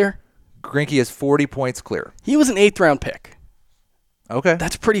 points clear? Greinke is 40 points clear. He was an 8th-round pick. Okay.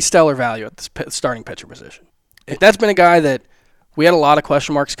 That's pretty stellar value at the starting pitcher position. That's been a guy that we had a lot of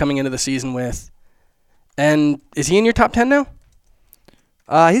question marks coming into the season with. And is he in your top 10 now?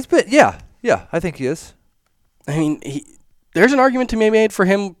 He's been, yeah, I think he is. I mean, there's an argument to be made for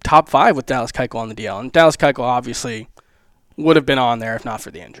him top 5 with Dallas Keuchel on the DL. And Dallas Keuchel obviously would have been on there if not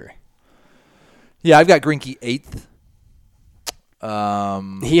for the injury. Yeah, I've got Greinke 8th.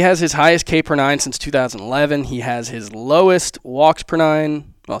 He has his highest K per 9 since 2011. He has his lowest walks per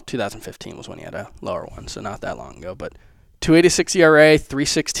 9. Well, 2015 was when he had a lower one, so not that long ago. But 286 ERA,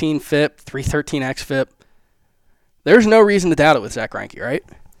 316 FIP, 313 xFIP. There's no reason to doubt it with Zach Greinke, right?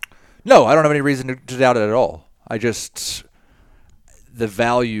 No, I don't have any reason to doubt it at all. The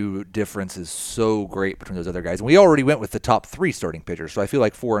value difference is so great between those other guys. And we already went with the top 3 starting pitchers, so I feel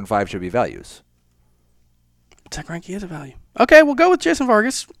like 4 and 5 should be values. Zach Greinke is a value. Okay, we'll go with Jason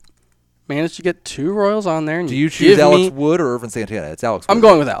Vargas. Managed to get 2 Royals on there. And do you choose Alex Wood or Irvin Santana? It's Alex Wood. I'm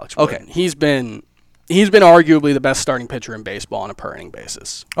going with Alex Wood. Okay. He's been arguably the best starting pitcher in baseball on a per inning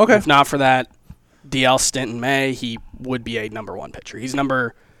basis. Okay. If not for that, DL stint in May, he would be a number 1 pitcher. He's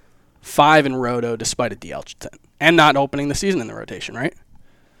number 5 in Roto despite a DL stint. And not opening the season in the rotation, right?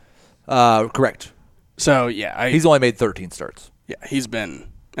 Correct. So, yeah. He's only made 13 starts. Yeah, he's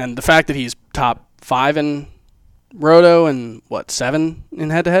been. And the fact that he's top 5 in Roto and, 7 in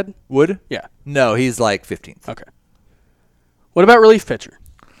head-to-head? Wood? Yeah. No, he's like 15th. Okay. What about relief pitcher?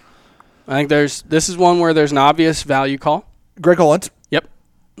 I think this is one where there's an obvious value call. Greg Holland. Yep.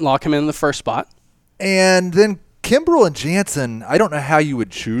 Lock him in the first spot. And then Kimbrel and Jansen, I don't know how you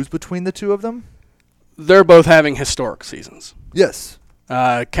would choose between the two of them. They're both having historic seasons. Yes.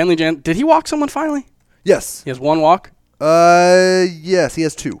 Kenley Jansen, did he walk someone finally? Yes. He has 1 walk? Yes, he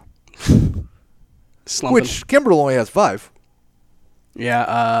has 2. Slumping. Which Kimbrel only has 5.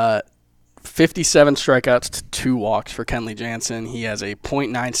 Yeah, 57 strikeouts to 2 walks for Kenley Jansen. He has a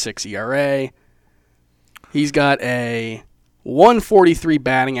 .96 ERA. He's got a 143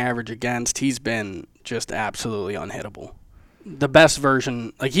 batting average against. He's been just absolutely unhittable. The best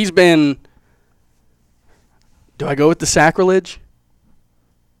version, he's been. Do I go with the sacrilege?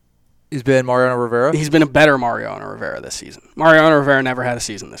 He's been Mariano Rivera? He's been a better Mariano Rivera this season. Mariano Rivera never had a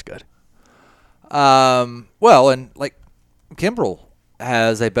season this good. Well, and Kimbrel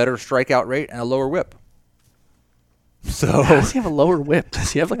has a better strikeout rate and a lower whip. So how does he have a lower whip?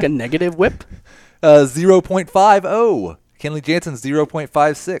 Does he have a negative whip? 0.50. Kenley Jansen's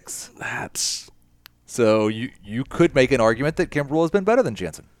 0.56. That's so you could make an argument that Kimbrel has been better than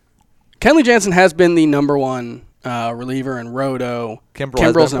Jansen. Kenley Jansen has been the number 1 reliever in Roto.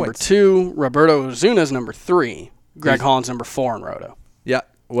 Kimbrel's number 2. Roberto Ozuna's number 3. Greg Holland's number 4 in Roto. Yeah.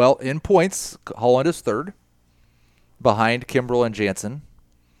 Well, in points, Holland is 3rd, behind Kimbrel and Jansen.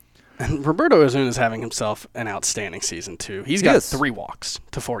 And Roberto Ozuna is having himself an outstanding season, too. He's got 3 walks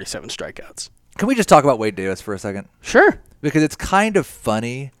to 47 strikeouts. Can we just talk about Wade Davis for a second? Sure. Because it's kind of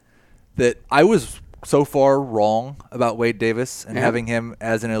funny that I was so far wrong about Wade Davis and having him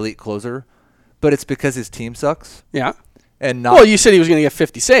as an elite closer, but it's because his team sucks. Yeah. And not. Well, you said he was going to get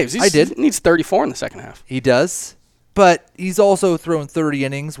 50 saves. I did. He needs 34 in the second half. He does. But he's also thrown 30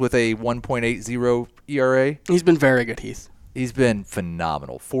 innings with a 1.80 ERA. He's been very good, Heath. He's been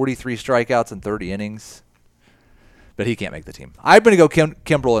phenomenal. 43 strikeouts in 30 innings. But he can't make the team. I'm going to go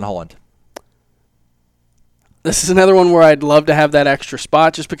Kimbrel and Holland. This is another one where I'd love to have that extra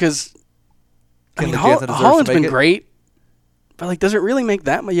spot just because Holland's been great. But does it really make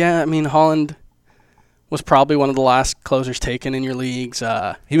that much? Yeah, Holland was probably one of the last closers taken in your leagues.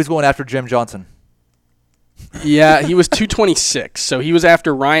 He was going after Jim Johnson. Yeah, he was 226. So he was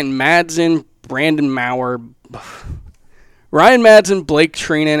after Ryan Madsen, Brandon Maurer. Ryan Madsen, Blake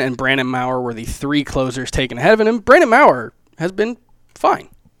Treinen, and Brandon Maurer were the 3 closers taken ahead of him. Brandon Maurer has been fine.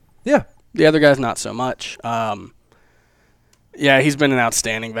 Yeah. The other guy's not so much. Yeah, he's been an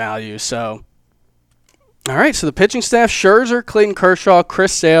outstanding value. So, all right, so the pitching staff, Scherzer, Clayton Kershaw,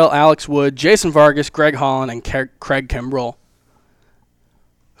 Chris Sale, Alex Wood, Jason Vargas, Greg Holland, and Craig Kimbrel.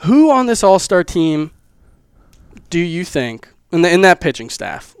 Who on this all-star team do you think, in that pitching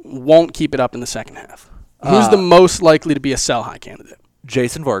staff, won't keep it up in the second half? Who's the most likely to be a sell-high candidate?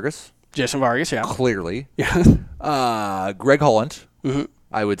 Jason Vargas. Jason Vargas, yeah. Clearly. Yeah. Greg Holland,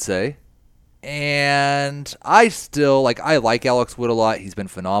 I would say. And I still, I like Alex Wood a lot. He's been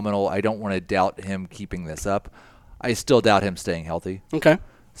phenomenal. I don't want to doubt him keeping this up. I still doubt him staying healthy. Okay.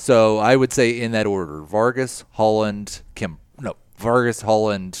 So I would say in that order, Vargas, Holland, Vargas,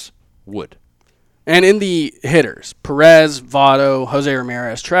 Holland, Wood. And in the hitters, Perez, Votto, Jose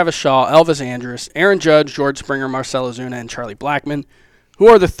Ramirez, Travis Shaw, Elvis Andrus, Aaron Judge, George Springer, Marcell Ozuna, and Charlie Blackmon. Who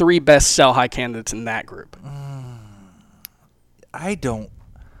are the 3 best sell-high candidates in that group? I don't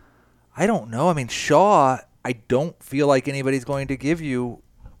know. Shaw, I don't feel like anybody's going to give you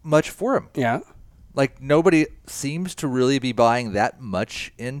much for him. Yeah. Nobody seems to really be buying that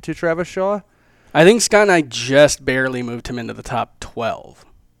much into Travis Shaw. I think Scott and I just barely moved him into the top 12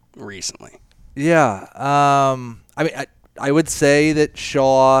 recently. Yeah. I would say that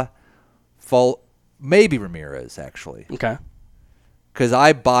Shaw, maybe Ramirez, actually. Okay. Because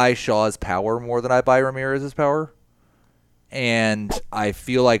I buy Shaw's power more than I buy Ramirez's power. And I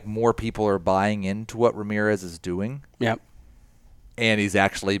feel like more people are buying into what Ramirez is doing. Yep. And he's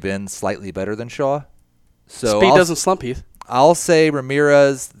actually been slightly better than Shaw. So Speed doesn't slump, Heath. I'll say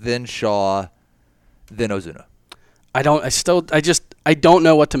Ramirez, then Shaw, then Ozuna. I don't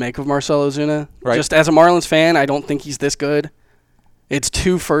know what to make of Marcell Ozuna. Right. Just as a Marlins fan, I don't think he's this good. It's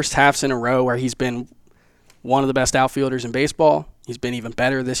 2 first halves in a row where he's been one of the best outfielders in baseball. He's been even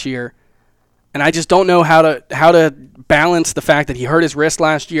better this year. And I just don't know how to balance the fact that he hurt his wrist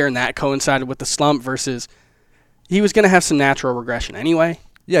last year and that coincided with the slump versus he was going to have some natural regression anyway.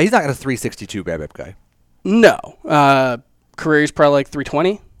 Yeah, he's not going to 362 BABIP guy. No. Career is probably like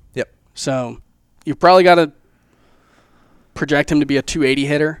 320. Yep. So you've probably got to project him to be a 280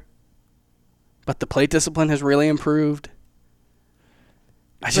 hitter. But the plate discipline has really improved.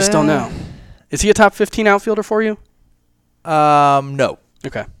 I just don't know. Is he a top 15 outfielder for you? No.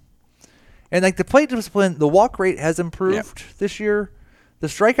 Okay. And like the plate discipline, the walk rate has improved this year. The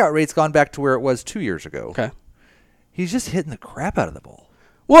strikeout rate's gone back to where it was 2 years ago. Okay. He's just hitting the crap out of the ball.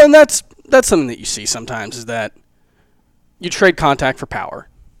 Well, and that's something that you see sometimes is that you trade contact for power.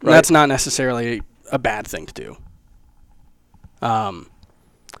 And Right. that's not necessarily a bad thing to do.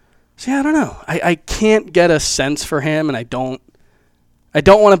 So yeah, I don't know. I can't get a sense for him, and I don't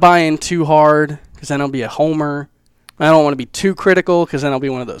want to buy in too hard because then I'll be a homer. I don't want to be too critical because then I'll be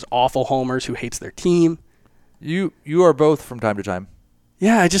one of those awful homers who hates their team. You are both from time to time.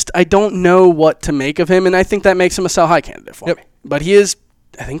 Yeah, I don't know what to make of him, and I think that makes him a sell high candidate for me. But he is,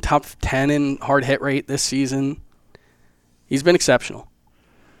 I think, top 10 in hard hit rate this season. He's been exceptional.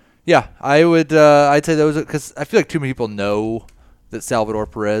 Yeah, I would. I'd say those because I feel like too many people know that Salvador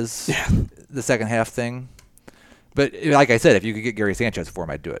Perez, the second half thing. But like I said, if you could get Gary Sanchez for him,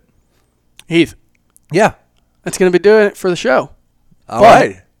 I'd do it. Heath. Yeah. That's going to be doing it for the show. All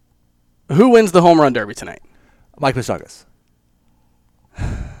right. Who wins the home run derby tonight? Mike Moustakas.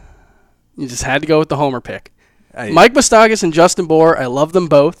 You just had to go with the homer pick. Mike Moustakas and Justin Bour, I love them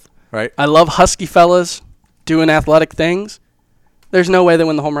both. Right. I love husky fellas doing athletic things. There's no way they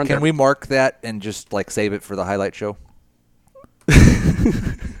win the home run derby. Can we mark that and just like save it for the highlight show?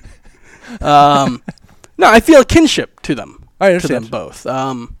 No, I feel a kinship to them. I understand. To them both.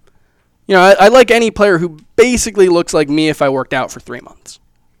 I like any player who basically looks like me if I worked out for 3 months.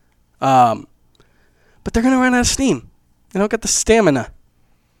 But they're going to run out of steam. They don't get the stamina.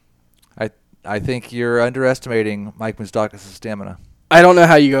 I think you're underestimating Mike Moustakas' stamina. I don't know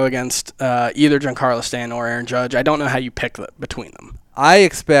how you go against either Giancarlo Stanton or Aaron Judge. I don't know how you pick between them. I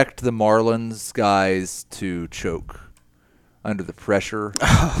expect the Marlins guys to choke under the pressure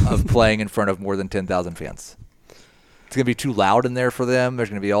of playing in front of more than 10,000 fans. It's going to be too loud in there for them. There's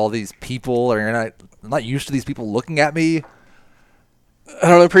going to be all these people. I'm not used to these people looking at me. I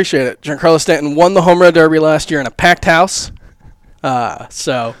don't appreciate it. Giancarlo Stanton won the home run derby last year in a packed house.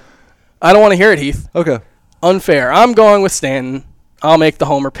 So I don't want to hear it, Heath. Okay. Unfair. I'm going with Stanton. I'll make the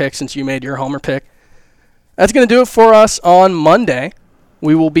homer pick since you made your homer pick. That's going to do it for us on Monday.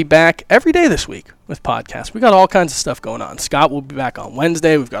 We will be back every day this week with podcasts. We got all kinds of stuff going on. Scott will be back on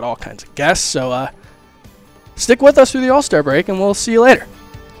Wednesday. We've got all kinds of guests. So stick with us through the All-Star break, and we'll see you later.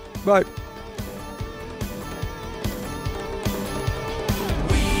 Bye.